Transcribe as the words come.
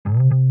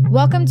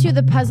Welcome to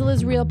the Puzzle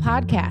is Real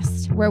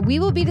podcast, where we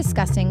will be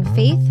discussing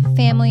faith,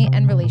 family,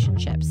 and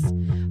relationships.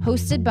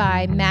 Hosted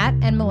by Matt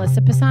and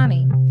Melissa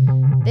Pisani.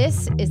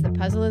 This is the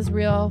Puzzle is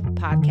Real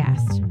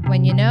podcast.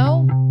 When you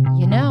know,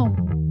 you know.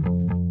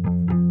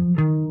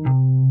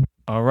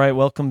 All right,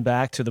 welcome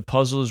back to the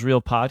Puzzle is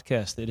Real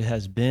podcast. It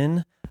has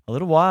been a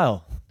little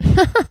while.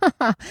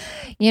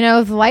 You know,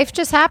 life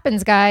just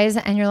happens, guys,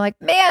 and you're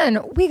like,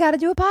 man, we got to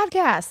do a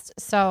podcast.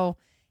 So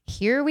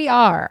here we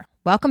are.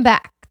 Welcome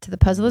back to the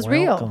Puzzle is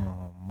Real.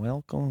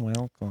 Welcome.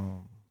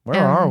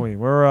 Where are we?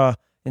 We're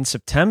in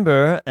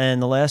September,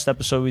 and the last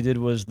episode we did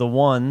was the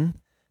one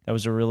that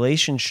was a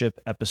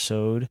relationship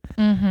episode.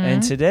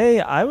 And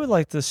today, I would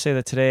like to say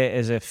that today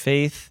is a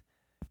faith,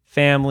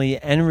 family,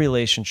 and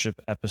relationship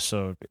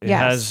episode. It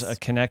has a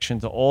connection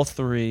to all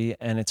three,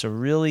 and it's a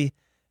really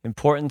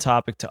important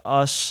topic to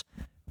us.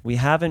 We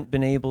haven't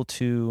been able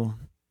to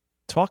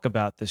talk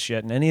about this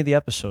yet in any of the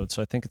episodes,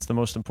 so I think it's the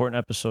most important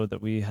episode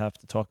that we have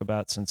to talk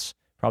about since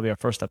probably our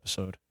first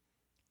episode.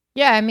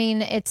 Yeah, I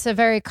mean, it's a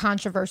very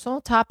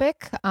controversial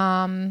topic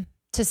to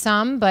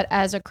some, but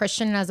as a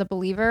Christian and as a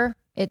believer,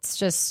 it's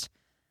just,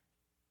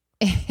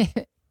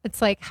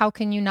 it's like, how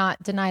can you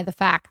not deny the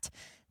fact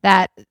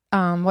that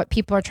what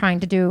people are trying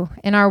to do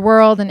in our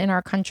world and in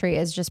our country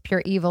is just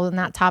pure evil? And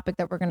that topic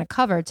that we're going to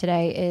cover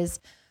today is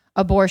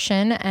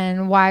abortion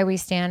and why we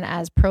stand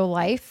as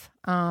pro-life.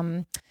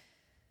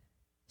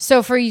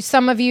 So for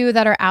some of you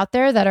that are out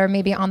there that are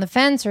maybe on the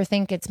fence or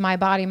think it's my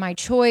body, my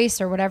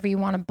choice, or whatever you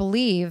want to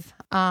believe,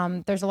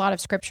 there's a lot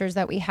of scriptures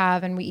that we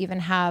have, and we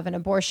even have an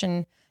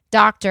abortion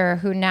doctor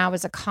who now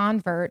is a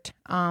convert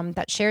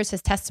that shares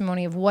his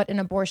testimony of what an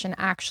abortion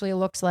actually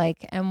looks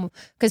like. And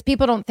because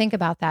people don't think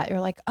about that. You're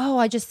like, oh,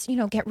 I just,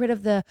 get rid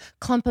of the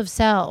clump of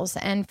cells.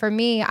 And for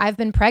me, I've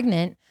been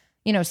pregnant,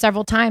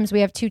 several times. We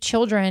have 2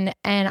 children,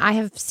 and I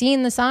have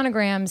seen the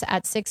sonograms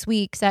at 6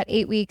 weeks, at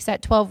 8 weeks,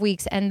 at 12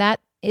 weeks, and that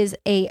is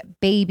a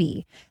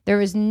baby. There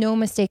is no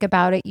mistake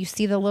about it. You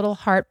see the little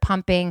heart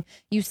pumping.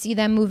 You see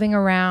them moving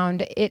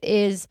around. It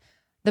is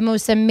the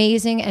most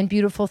amazing and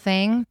beautiful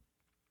thing.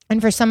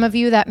 And for some of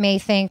you that may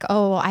think,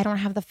 oh, I don't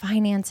have the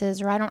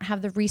finances, or I don't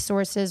have the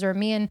resources, or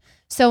me and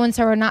so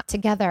are not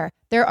together.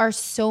 There are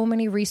so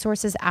many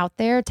resources out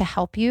there to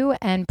help you,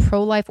 and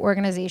pro-life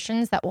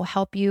organizations that will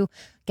help you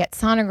get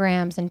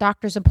sonograms and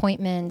doctor's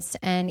appointments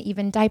and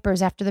even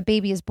diapers after the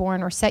baby is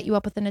born, or set you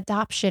up with an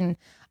adoption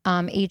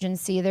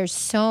agency. There's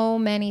so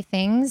many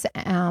things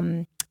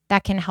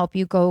that can help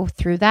you go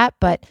through that.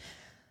 But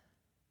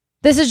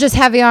this is just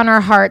heavy on our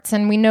hearts,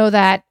 and we know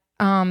that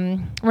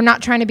we're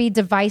not trying to be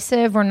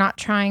divisive. We're not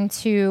trying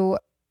to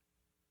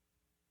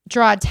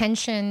draw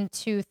attention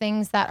to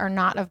things that are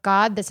not of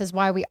God. This is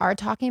why we are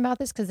talking about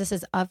this, because this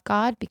is of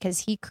God, because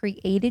He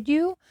created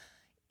you.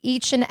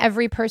 Each and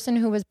every person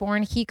who was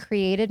born, He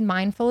created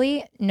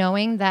mindfully,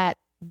 knowing that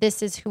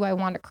this is who I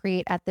want to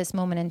create at this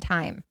moment in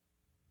time.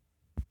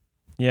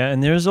 Yeah,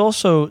 and there's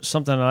also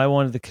something that I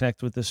wanted to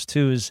connect with this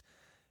too, is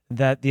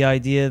that the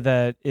idea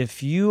that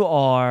if you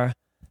are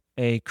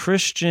a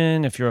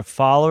Christian, if you're a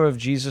follower of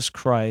Jesus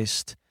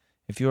Christ,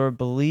 if you're a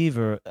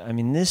believer, I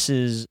mean, this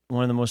is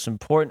one of the most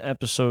important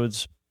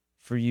episodes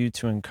for you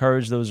to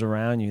encourage those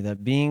around you,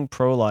 that being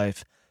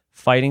pro-life,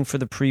 fighting for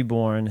the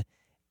preborn,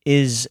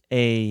 is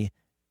a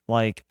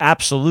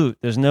absolute.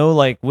 There's no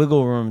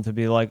wiggle room to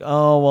be like,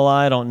 oh, well,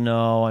 I don't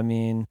know. I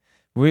mean,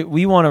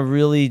 we want to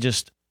really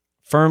just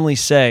firmly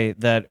say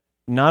that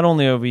not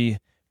only are we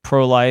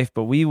pro-life,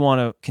 but we want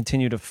to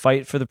continue to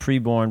fight for the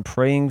preborn,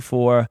 praying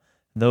for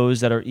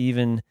those that are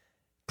even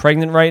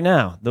pregnant right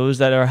now, those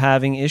that are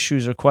having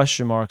issues or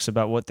question marks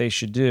about what they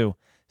should do.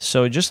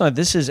 So just like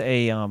this is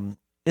an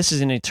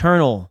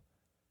eternal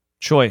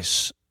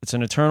choice. It's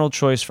an eternal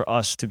choice for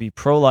us to be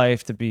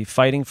pro-life, to be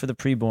fighting for the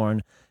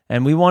preborn,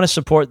 and we want to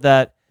support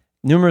that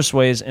numerous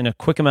ways in a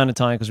quick amount of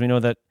time, because we know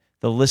that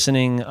the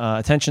listening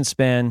attention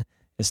span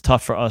is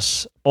tough for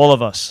us, all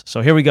of us.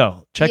 So here we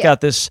go. Check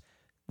out this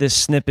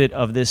snippet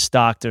of this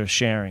doctor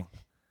sharing.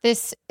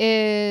 This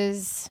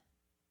is...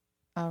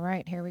 All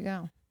right, here we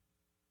go.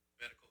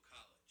 Medical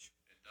College,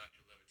 and Dr.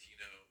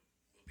 Levatino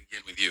will begin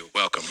with you.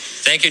 Welcome.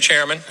 Thank you,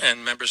 Chairman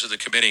and members of the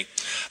committee.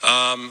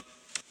 I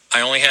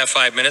only have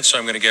 5 minutes, so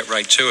I'm going to get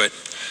right to it.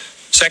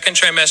 Second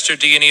trimester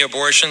D&E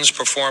abortions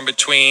performed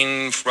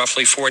between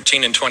roughly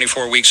 14 and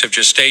 24 weeks of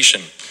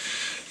gestation.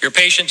 Your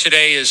patient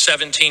today is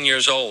 17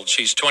 years old.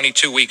 She's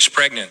 22 weeks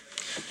pregnant.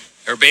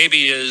 Her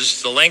baby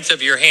is the length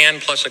of your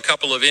hand plus a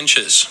couple of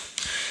inches.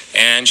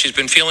 And she's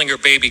been feeling her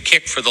baby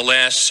kick for the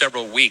last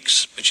several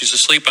weeks, but she's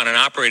asleep on an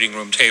operating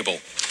room table.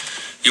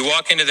 You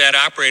walk into that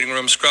operating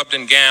room scrubbed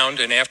and gowned,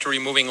 and after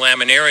removing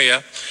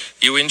laminaria,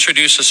 you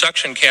introduce a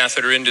suction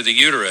catheter into the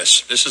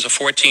uterus. This is a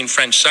 14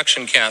 French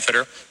suction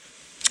catheter.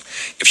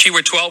 If she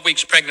were 12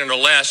 weeks pregnant or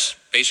less,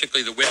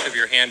 basically the width of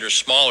your hand or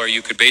smaller,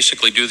 you could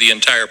basically do the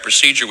entire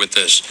procedure with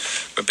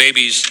this. But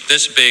babies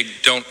this big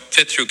don't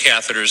fit through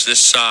catheters this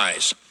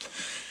size.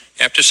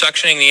 After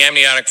suctioning the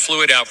amniotic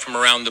fluid out from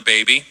around the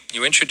baby,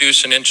 you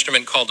introduce an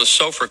instrument called a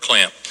Sofer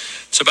clamp.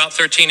 It's about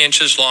 13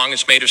 inches long.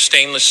 It's made of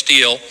stainless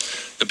steel.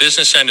 The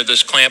business end of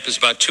this clamp is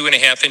about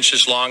 2.5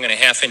 inches long and a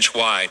half-inch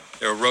wide.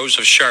 There are rows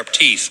of sharp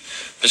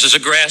teeth. This is a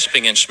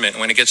grasping instrument.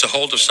 When it gets a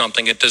hold of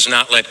something, it does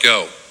not let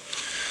go.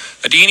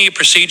 A D&E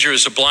procedure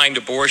is a blind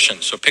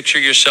abortion, so picture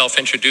yourself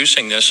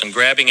introducing this and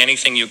grabbing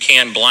anything you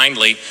can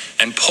blindly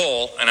and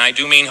pull, and I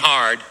do mean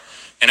hard,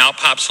 and out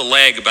pops a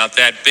leg about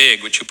that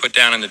big, which you put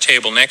down on the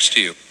table next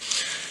to you.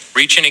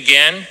 Reach in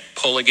again,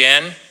 pull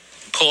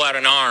out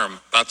an arm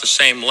about the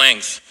same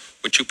length,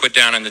 which you put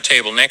down on the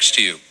table next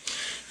to you,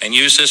 and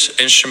use this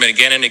instrument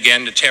again and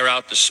again to tear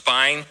out the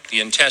spine, the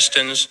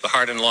intestines, the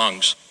heart, and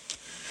lungs.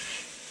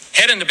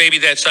 Head in the baby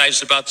that size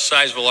is about the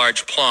size of a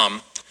large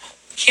plum.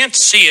 Can't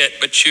see it,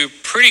 but you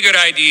pretty good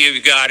idea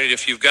you got it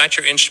if you've got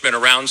your instrument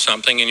around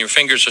something and your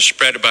fingers are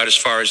spread about as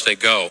far as they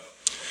go.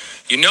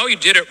 You know you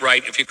did it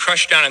right if you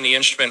crush down on the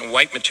instrument and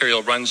white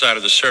material runs out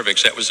of the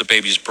cervix. That was the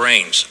baby's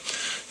brains.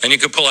 Then you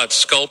could pull out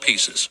skull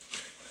pieces.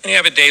 And you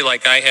have a day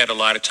like I had a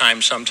lot of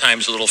times.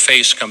 Sometimes a little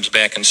face comes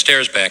back and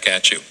stares back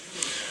at you.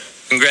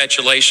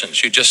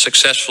 Congratulations, you just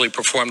successfully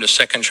performed a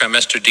second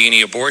trimester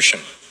D&E abortion.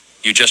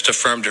 You just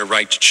affirmed her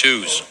right to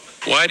choose.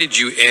 Why did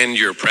you end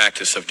your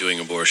practice of doing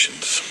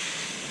abortions?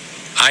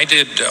 I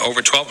did over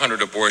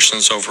 1,200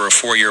 abortions over a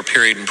 4-year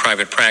period in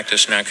private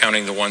practice, not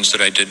counting the ones that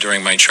I did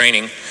during my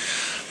training.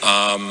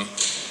 I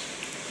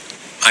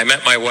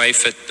met my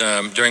wife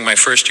during my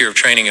first year of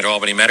training at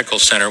Albany Medical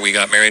Center. We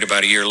got married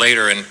about a year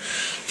later and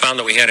found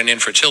that we had an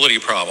infertility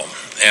problem.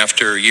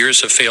 After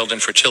years of failed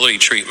infertility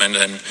treatment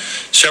and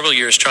several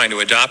years trying to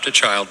adopt a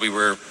child, we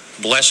were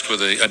blessed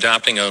with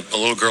adopting a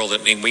little girl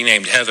that we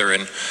named Heather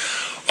in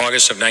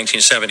August of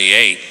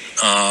 1978.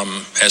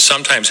 As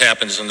sometimes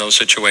happens in those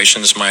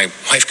situations, my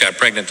wife got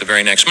pregnant the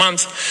very next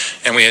month,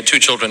 and we had 2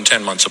 children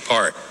 10 months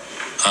apart.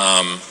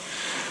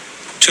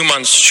 2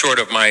 months short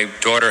of my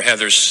daughter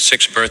Heather's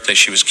 6th birthday,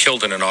 she was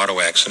killed in an auto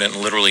accident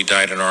and literally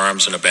died in her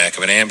arms in the back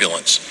of an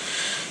ambulance.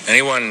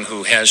 Anyone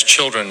who has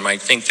children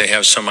might think they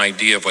have some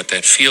idea of what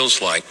that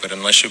feels like, but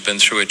unless you've been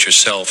through it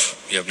yourself,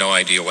 you have no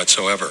idea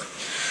whatsoever.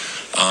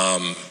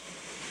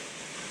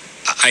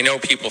 I know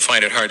people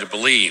find it hard to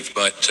believe,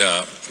 but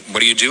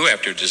what do you do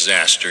after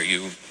disaster?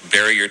 You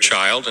bury your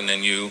child and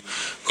then you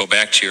go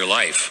back to your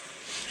life.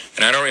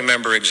 And I don't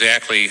remember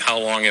exactly how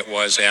long it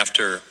was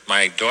after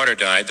my daughter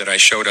died that I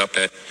showed up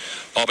at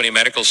Albany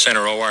Medical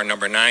Center OR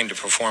number 9 to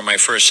perform my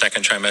first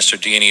second trimester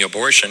D&E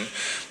abortion.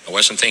 I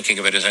wasn't thinking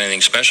of it as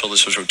anything special.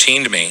 This was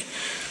routine to me.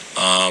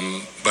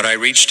 But I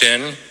reached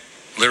in,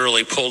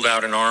 literally pulled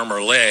out an arm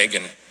or leg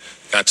and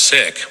got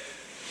sick.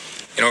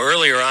 You know,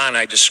 earlier on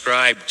I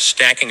described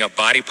stacking up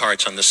body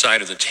parts on the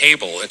side of the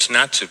table. It's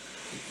not to,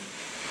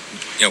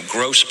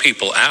 gross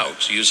people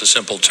out, to use a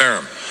simple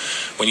term.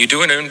 When you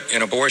do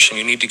an abortion,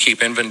 you need to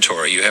keep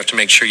inventory. You have to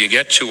make sure you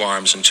get 2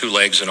 arms and 2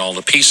 legs and all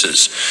the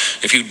pieces.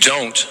 If you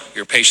don't,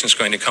 your patient's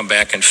going to come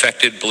back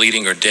infected,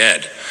 bleeding, or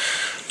dead.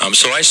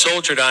 So I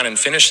soldiered on and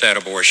finished that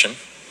abortion.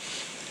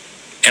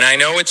 And I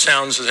know it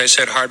sounds, as I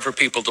said, hard for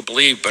people to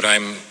believe, but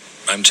I'm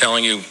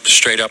telling you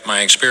straight up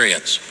my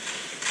experience.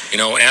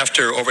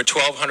 After over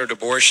 1,200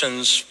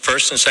 abortions,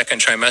 first and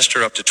second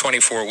trimester up to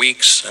 24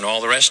 weeks and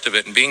all the rest of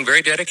it, and being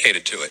very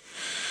dedicated to it,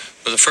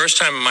 for the first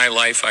time in my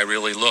life, I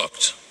really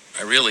looked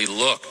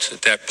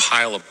at that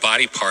pile of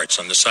body parts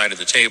on the side of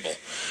the table.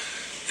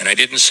 And I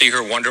didn't see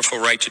her wonderful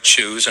right to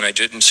choose, and I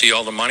didn't see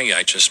all the money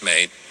I just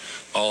made.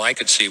 All I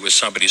could see was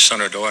somebody's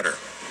son or daughter.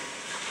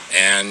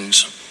 And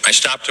I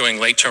stopped doing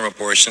late-term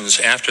abortions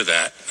after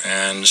that,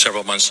 and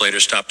several months later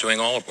stopped doing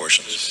all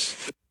abortions.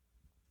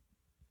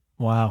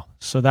 Wow.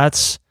 So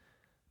that's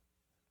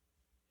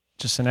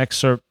just an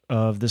excerpt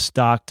of this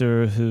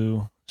doctor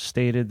who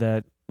stated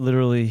that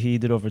literally he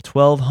did over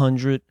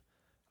 1,200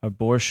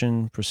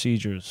 abortion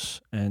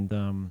procedures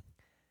and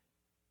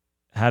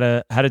had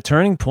a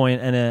turning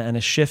point and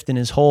a shift in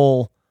his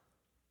whole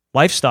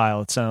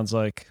lifestyle, it sounds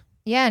like.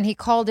 Yeah, and he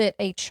called it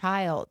a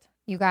child.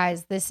 You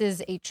guys, this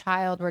is a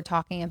child we're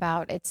talking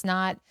about. It's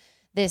not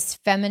this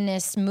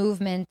feminist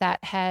movement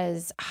that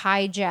has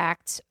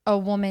hijacked a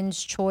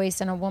woman's choice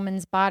and a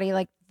woman's body.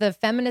 Like, the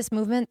feminist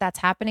movement that's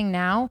happening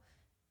now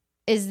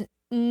is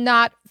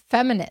not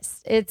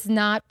feminist. It's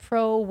not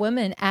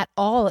pro-women at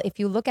all. If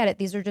you look at it,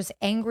 these are just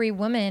angry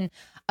women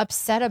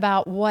upset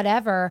about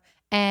whatever.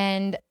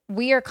 And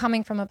we are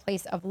coming from a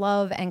place of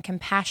love and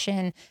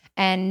compassion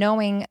and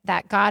knowing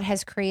that God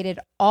has created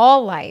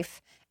all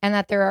life and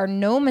that there are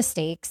no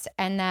mistakes,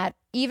 and that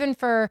even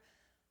for,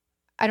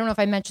 I don't know if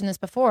I mentioned this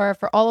before,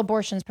 for all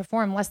abortions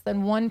performed, less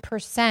than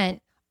 1%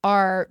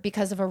 are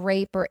because of a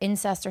rape or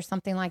incest or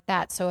something like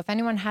that. So if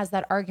anyone has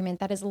that argument,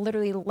 that is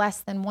literally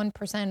less than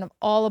 1% of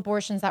all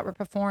abortions that were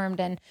performed.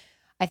 And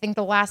I think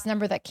the last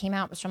number that came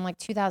out was from like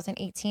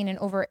 2018, and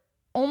over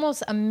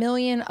almost 1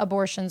 million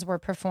abortions were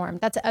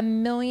performed. That's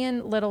 1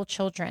 million little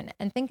children.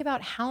 And think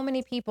about how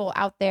many people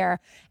out there,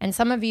 and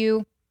some of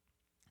you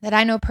that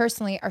I know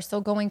personally are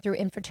still going through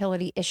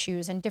infertility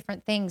issues and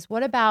different things.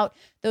 What about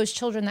those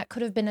children that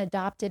could have been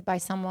adopted by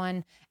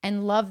someone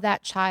and love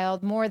that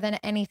child more than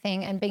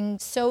anything and being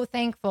so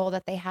thankful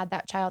that they had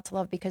that child to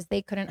love because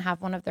they couldn't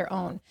have one of their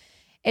own?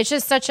 It's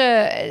just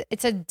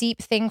it's a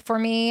deep thing for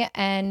me.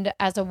 And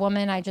as a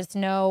woman, I just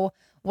know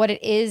what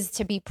it is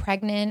to be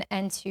pregnant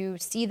and to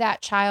see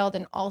that child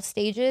in all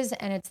stages.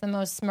 And it's the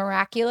most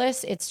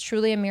miraculous. It's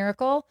truly a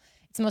miracle.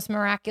 It's the most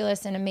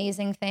miraculous and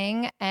amazing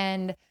thing.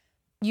 And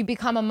you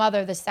become a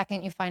mother the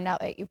second you find out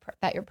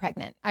that you're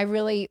pregnant. I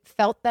really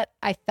felt that.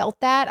 I felt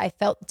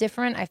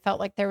different. I felt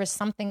like there was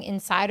something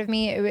inside of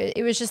me.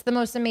 It was just the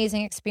most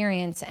amazing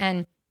experience.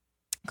 And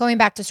going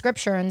back to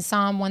scripture in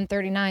Psalm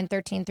 139,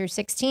 13 through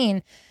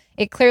 16,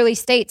 it clearly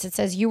states, it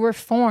says,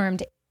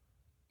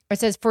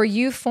 for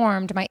you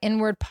formed my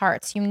inward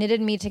parts. You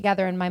knitted me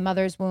together in my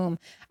mother's womb.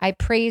 I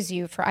praise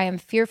you, for I am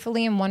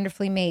fearfully and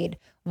wonderfully made.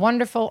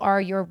 Wonderful are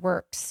your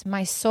works.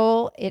 My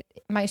soul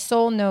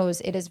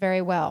knows it is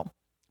very well.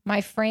 My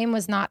frame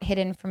was not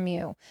hidden from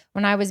you.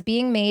 When I was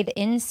being made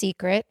in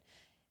secret,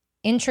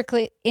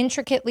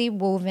 intricately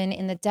woven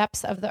in the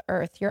depths of the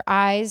earth, your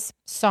eyes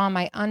saw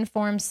my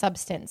unformed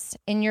substance.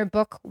 In your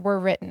book were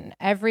written,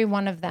 every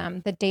one of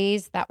them, the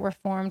days that were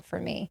formed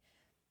for me,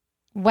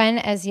 when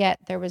as yet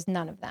there was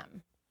none of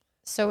them.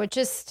 So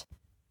it's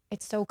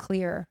so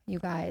clear, you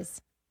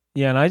guys.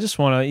 Yeah, and I just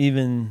want to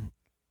even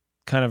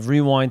kind of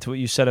rewind to what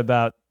you said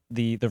about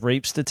the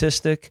rape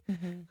statistic,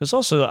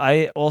 because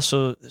I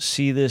also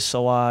see this a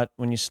lot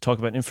when you talk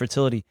about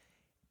infertility.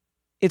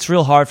 It's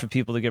real hard for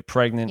people to get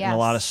pregnant in a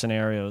lot of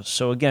scenarios.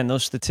 So again,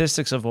 those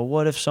statistics of, well,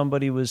 what if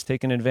somebody was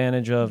taken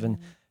advantage of, and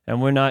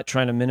we're not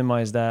trying to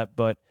minimize that,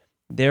 but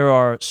there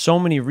are so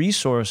many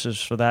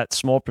resources for that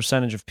small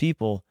percentage of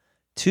people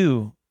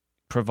to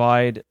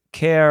provide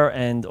care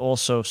and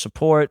also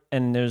support,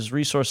 and there's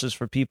resources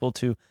for people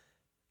to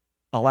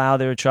allow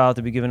their child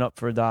to be given up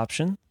for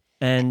adoption,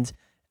 and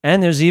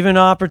there's even an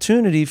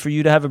opportunity for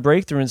you to have a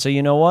breakthrough and say,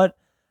 you know what,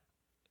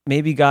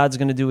 maybe God's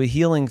going to do a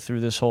healing through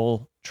this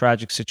whole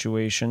tragic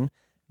situation,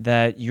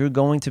 that you're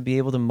going to be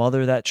able to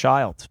mother that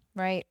child.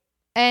 Right.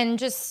 And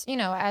just,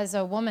 as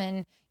a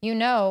woman,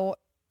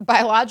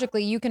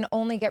 biologically, you can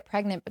only get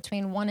pregnant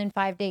between 1 and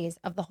 5 days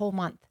of the whole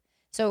month.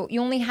 So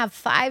you only have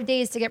 5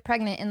 days to get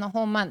pregnant in the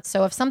whole month.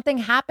 So if something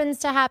happens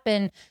to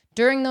happen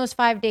during those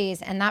 5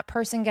 days and that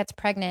person gets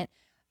pregnant,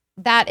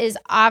 that is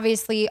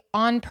obviously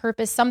on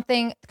purpose,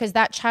 because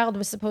that child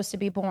was supposed to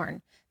be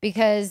born.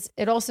 Because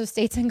it also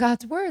states in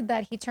God's word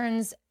that he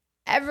turns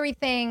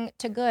everything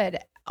to good,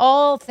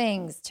 all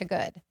things to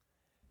good.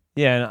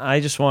 Yeah, and I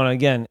just want to,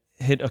 again,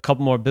 hit a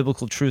couple more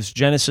biblical truths.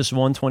 Genesis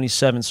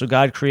 1:27. So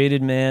God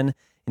created man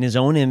in his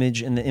own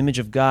image. In the image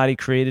of God, he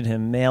created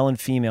him. Male and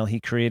female, he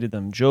created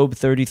them. Job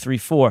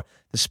 33:4.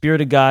 The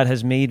Spirit of God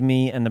has made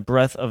me, and the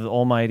breath of the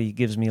Almighty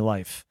gives me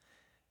life.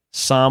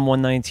 Psalm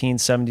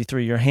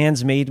 119:73. Your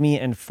hands made me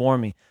and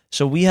formed me.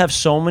 So we have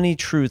so many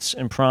truths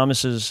and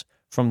promises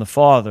from the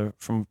Father,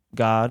 from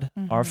God,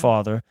 our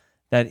Father,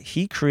 that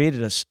he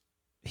created us.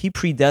 He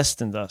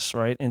predestined us,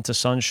 right, into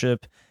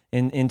sonship,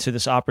 into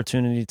this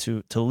opportunity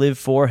to live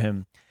for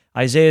him.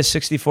 Isaiah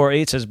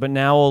 64:8 says, but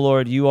now, O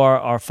Lord, you are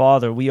our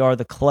Father. We are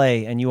the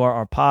clay, and you are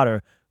our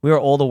potter. We are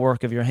all the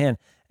work of your hand.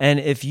 And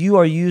if you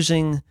are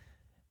using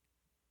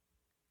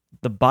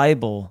the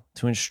Bible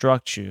to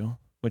instruct you,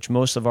 which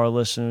most of our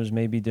listeners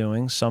may be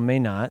doing, some may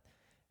not,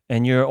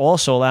 and you're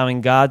also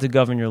allowing God to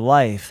govern your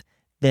life,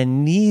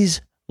 then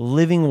these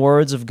living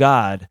words of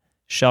God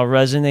shall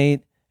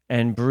resonate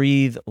and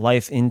breathe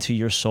life into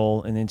your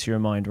soul and into your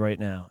mind right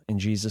now, in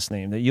Jesus'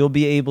 name. That you'll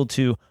be able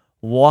to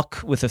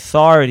walk with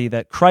authority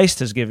that Christ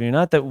has given you,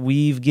 not that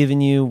we've given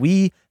you.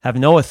 We have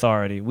no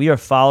authority. We are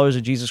followers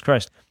of Jesus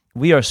Christ.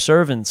 We are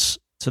servants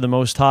to the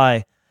Most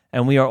High,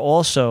 and we are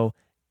also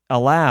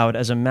allowed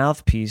as a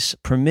mouthpiece,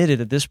 permitted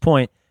at this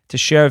point, to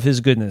share of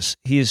his goodness.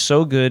 He is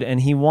so good,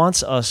 and he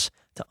wants us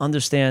to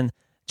understand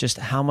just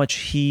how much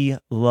he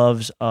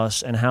loves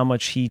us and how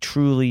much he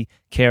truly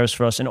cares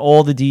for us and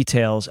all the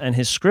details. And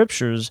his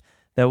scriptures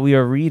that we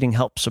are reading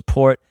help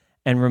support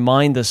and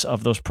remind us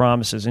of those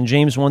promises. In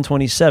James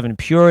 1:27,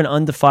 pure and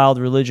undefiled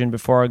religion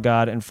before our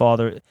God and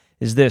Father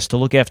is this, to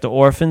look after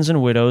orphans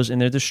and widows in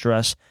their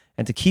distress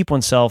and to keep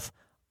oneself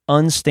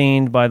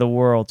unstained by the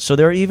world. So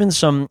there are even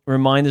some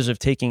reminders of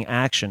taking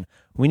action.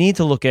 We need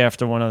to look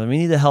after one another. We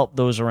need to help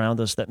those around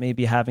us that may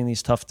be having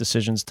these tough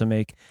decisions to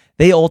make.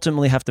 They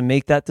ultimately have to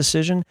make that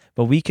decision,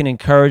 but we can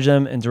encourage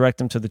them and direct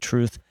them to the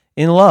truth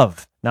in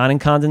love, not in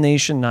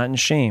condemnation, not in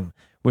shame.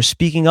 We're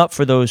speaking up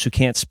for those who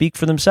can't speak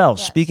for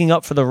themselves, speaking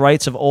up for the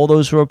rights of all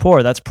those who are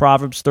poor. That's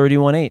Proverbs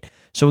 31:8.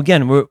 So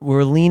again,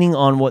 we're leaning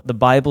on what the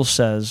Bible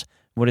says,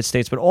 what it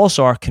states, but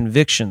also our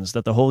convictions,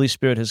 that the Holy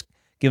Spirit has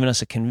given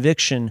us a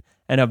conviction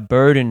and a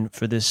burden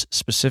for this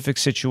specific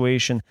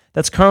situation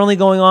that's currently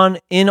going on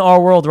in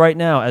our world right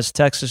now, as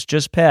Texas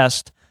just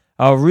passed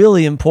a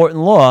really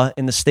important law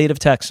in the state of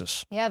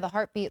Texas. Yeah, the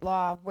heartbeat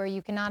law, where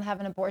you cannot have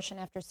an abortion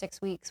after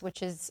 6 weeks,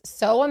 which is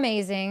so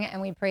amazing,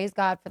 and we praise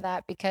God for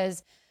that,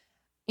 because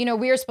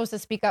we are supposed to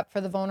speak up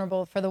for the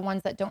vulnerable, for the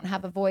ones that don't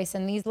have a voice.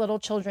 And these little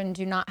children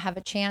do not have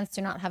a chance,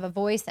 do not have a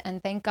voice.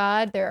 And thank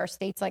God there are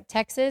states like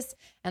Texas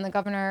and the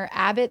Governor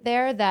Abbott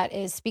there that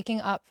is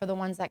speaking up for the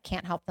ones that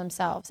can't help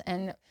themselves.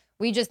 And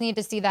we just need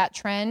to see that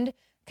trend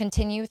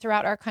continue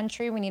throughout our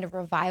country. We need a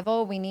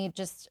revival. We need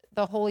just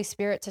the Holy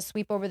Spirit to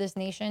sweep over this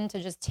nation,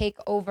 to just take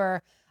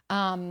over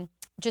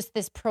just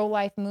this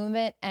pro-life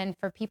movement, and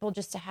for people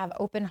just to have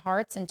open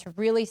hearts and to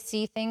really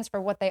see things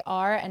for what they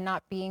are and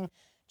not being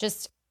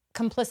just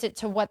complicit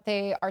to what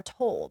they are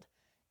told.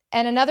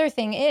 And another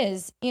thing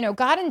is,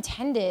 God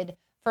intended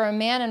for a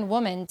man and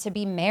woman to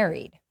be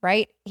married,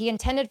 right? He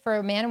intended for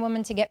a man and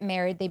woman to get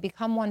married. They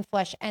become one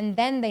flesh, and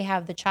then they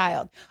have the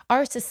child.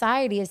 Our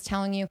society is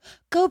telling you,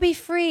 go be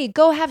free,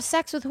 go have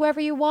sex with whoever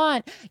you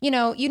want.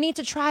 You need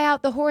to try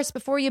out the horse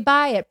before you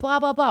buy it, blah,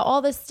 blah, blah,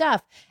 all this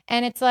stuff.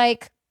 And it's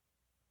like,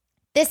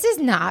 this is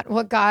not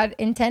what God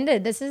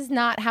intended. This is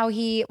not how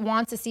he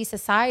wants to see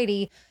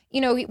society.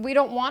 We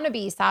don't want to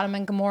be Sodom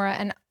and Gomorrah.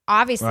 And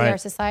obviously Our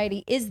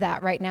society is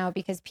that right now,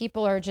 because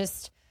people are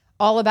just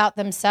all about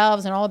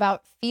themselves and all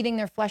about feeding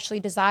their fleshly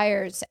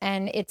desires.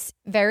 And it's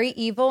very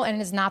evil, and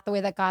it is not the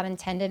way that God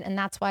intended. And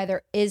that's why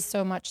there is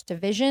so much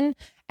division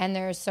and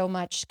there is so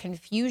much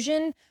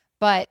confusion.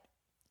 But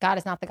God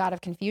is not the God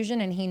of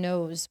confusion, and he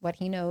knows what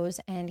he knows,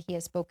 and he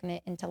has spoken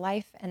it into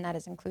life, and that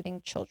is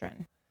including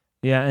children.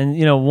 Yeah, and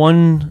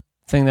one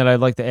thing that I'd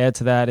like to add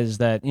to that is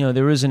that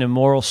there is an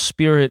immoral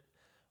spirit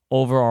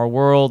over our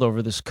world,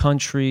 over this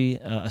country,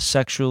 a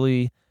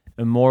sexually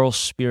immoral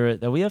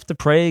spirit that we have to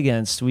pray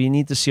against. We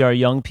need to see our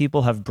young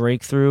people have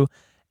breakthrough,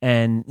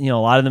 and a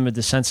lot of them are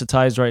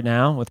desensitized right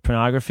now with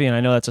pornography, and I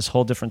know that's a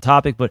whole different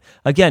topic, but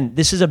again,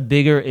 this is a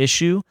bigger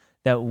issue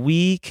that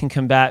we can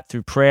combat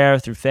through prayer,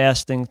 through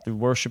fasting, through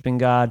worshiping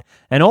God,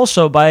 and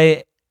also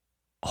by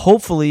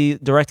hopefully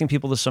directing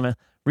people to some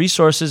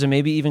resources and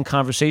maybe even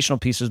conversational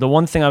pieces. The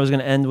one thing I was going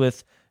to end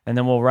with, and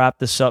then we'll wrap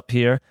this up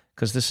here,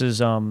 because this is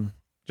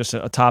just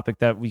a topic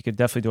that we could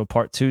definitely do a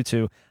part 2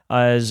 to,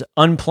 is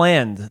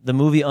Unplanned, the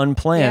movie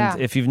Unplanned.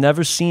 Yeah. If you've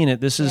never seen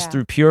it, this is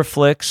through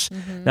PureFlix.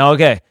 Mm-hmm. Now,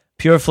 okay,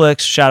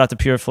 PureFlix, shout out to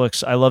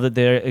PureFlix. I love that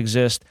they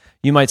exist.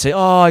 You might say,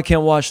 oh, I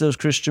can't watch those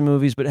Christian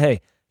movies, but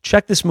hey,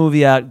 check this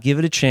movie out. Give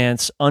it a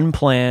chance.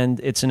 Unplanned.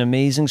 It's an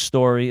amazing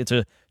story. It's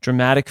a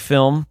dramatic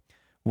film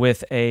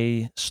with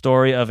a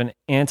story of an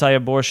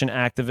anti-abortion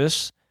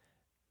activist,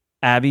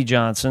 Abby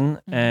Johnson,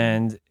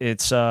 and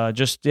it's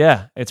it's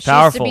She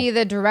powerful. used to be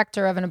the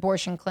director of an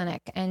abortion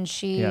clinic, and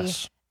she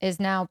is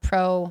now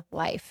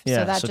pro-life. Yeah,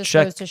 so that so just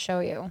check- goes to show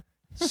you.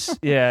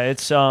 Yeah,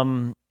 it's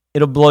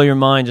it'll blow your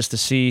mind just to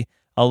see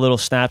a little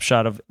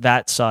snapshot of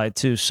that side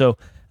too. So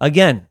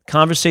again,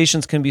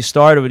 conversations can be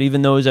started with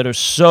even those that are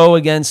so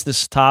against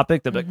this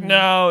topic. They're like,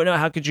 no,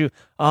 how could you?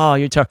 Oh,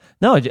 you're terrible.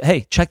 No,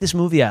 hey, check this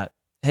movie out.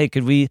 Hey,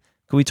 could we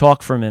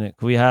talk for a minute?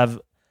 Could we have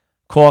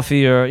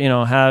coffee, or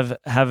have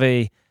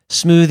a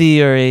smoothie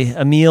or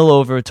a meal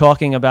over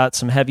talking about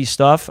some heavy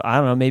stuff? I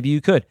don't know. Maybe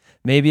you could.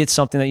 Maybe it's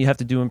something that you have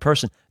to do in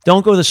person.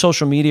 Don't go the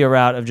social media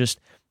route of just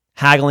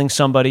haggling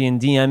somebody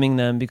and DMing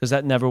them, because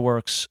that never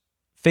works.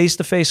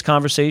 Face-to-face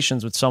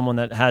conversations with someone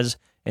that has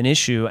an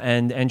issue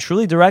and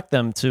truly direct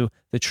them to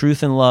the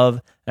truth and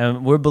love.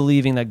 And we're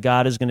believing that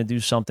God is going to do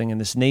something in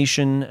this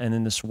nation and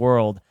in this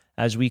world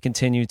as we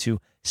continue to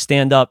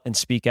stand up and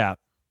speak out.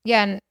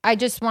 Yeah, and I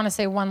just want to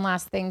say one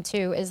last thing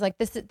too, is like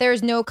this,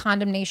 there's no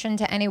condemnation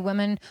to any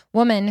woman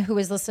who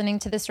is listening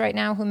to this right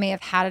now who may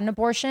have had an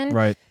abortion.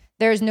 Right.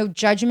 There's no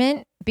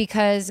judgment,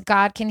 because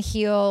God can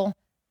heal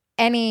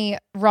any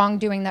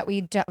wrongdoing that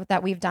we've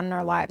done in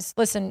our lives.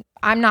 Listen,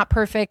 I'm not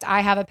perfect.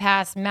 I have a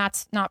past.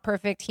 Matt's not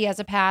perfect. He has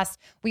a past.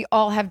 We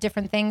all have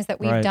different things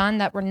that we've done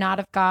that were not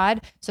of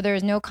God. So there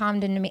is no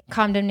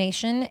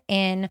condemnation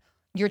in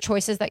your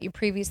choices that you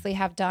previously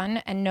have done,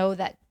 and know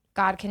that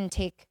God can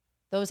take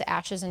those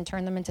ashes and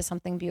turn them into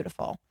something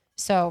beautiful.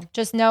 So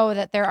just know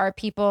that there are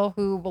people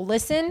who will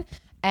listen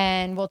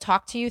and will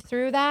talk to you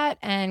through that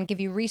and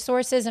give you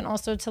resources, and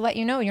also to let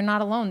you know you're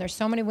not alone. There's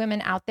so many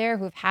women out there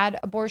who've had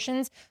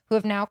abortions who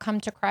have now come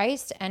to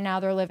Christ, and now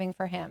they're living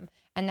for him,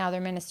 and now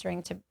they're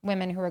ministering to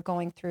women who are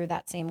going through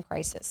that same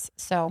crisis.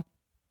 So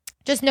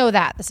just know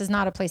that this is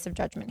not a place of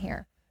judgment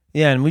here.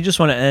 Yeah, and we just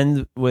want to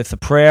end with a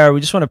prayer.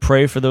 We just want to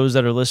pray for those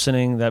that are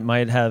listening that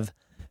might have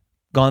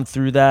gone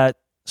through that.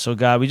 So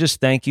God, we just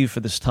thank you for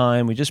this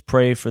time. We just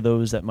pray for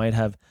those that might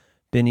have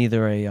been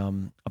either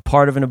a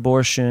part of an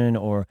abortion,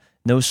 or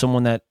know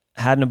someone that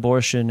had an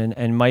abortion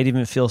and might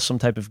even feel some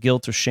type of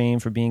guilt or shame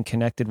for being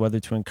connected, whether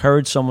to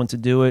encourage someone to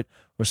do it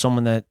or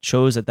someone that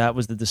chose that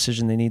was the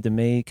decision they need to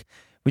make.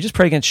 We just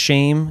pray against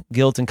shame,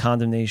 guilt, and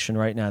condemnation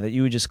right now, that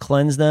you would just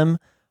cleanse them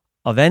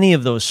of any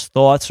of those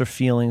thoughts or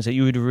feelings, that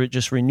you would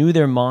just renew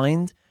their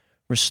mind,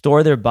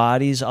 restore their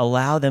bodies,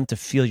 allow them to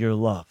feel your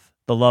love,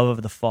 the love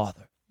of the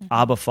Father.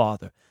 Abba,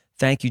 Father.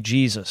 Thank you,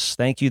 Jesus.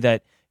 Thank you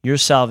that your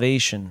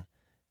salvation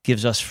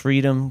gives us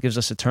freedom, gives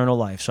us eternal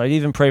life. So I'd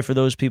even pray for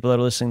those people that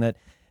are listening, that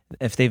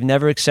if they've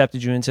never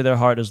accepted you into their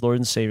heart as Lord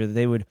and Savior, that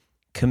they would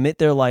commit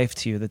their life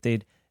to you, that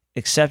they'd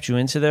accept you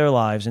into their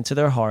lives, into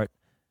their heart,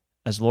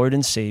 as Lord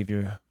and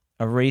Savior,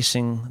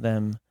 erasing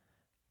them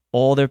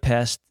all their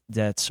past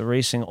debts,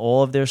 erasing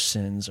all of their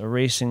sins,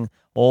 erasing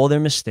all their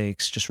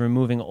mistakes, just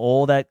removing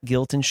all that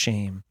guilt and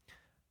shame,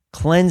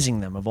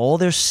 cleansing them of all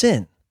their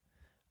sin,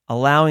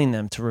 allowing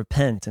them to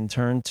repent and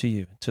turn to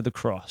you, to the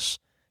cross,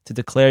 to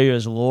declare you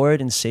as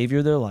Lord and Savior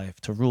of their life,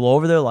 to rule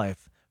over their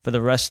life for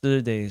the rest of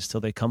their days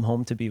till they come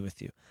home to be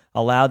with you.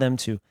 Allow them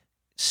to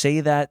say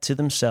that to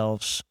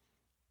themselves,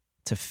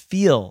 to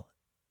feel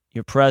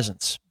your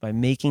presence by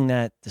making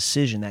that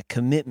decision, that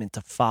commitment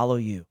to follow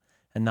you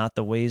and not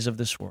the ways of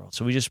this world.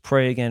 So we just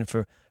pray again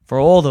for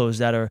all those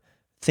that are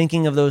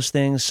thinking of those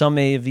things. Some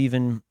may have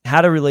even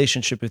had a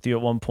relationship with you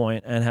at one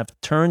point and have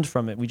turned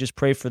from it. We just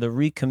pray for the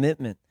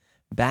recommitment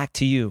back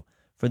to you.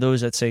 For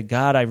those that say,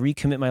 God, I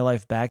recommit my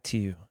life back to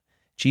you.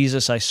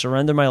 Jesus, I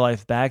surrender my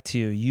life back to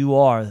you. You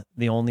are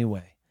the only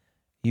way.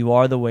 You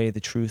are the way, the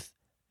truth,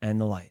 and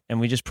the light. And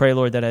we just pray,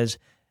 Lord, that as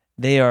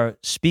they are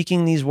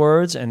speaking these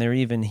words and they're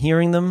even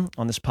hearing them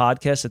on this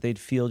podcast, that they'd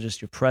feel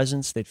just your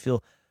presence. They'd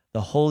feel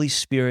the Holy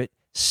Spirit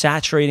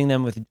saturating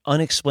them with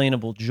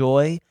unexplainable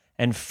joy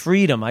and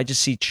freedom. I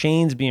just see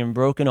chains being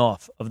broken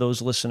off of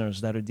those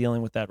listeners that are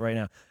dealing with that right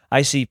now.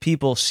 I see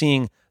people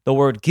seeing the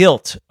word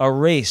guilt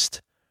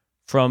erased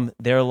from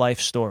their life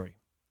story.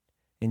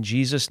 In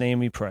Jesus' name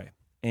we pray.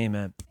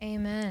 Amen.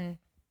 Amen.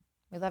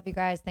 We love you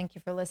guys. Thank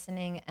you for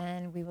listening,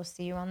 and we will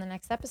see you on the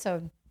next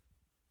episode.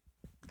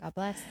 God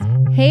bless.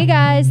 Hey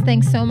guys,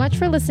 thanks so much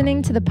for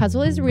listening to the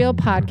Puzzle is Real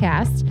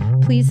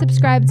podcast. Please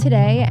subscribe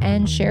today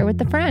and share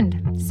with a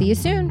friend. See you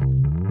soon.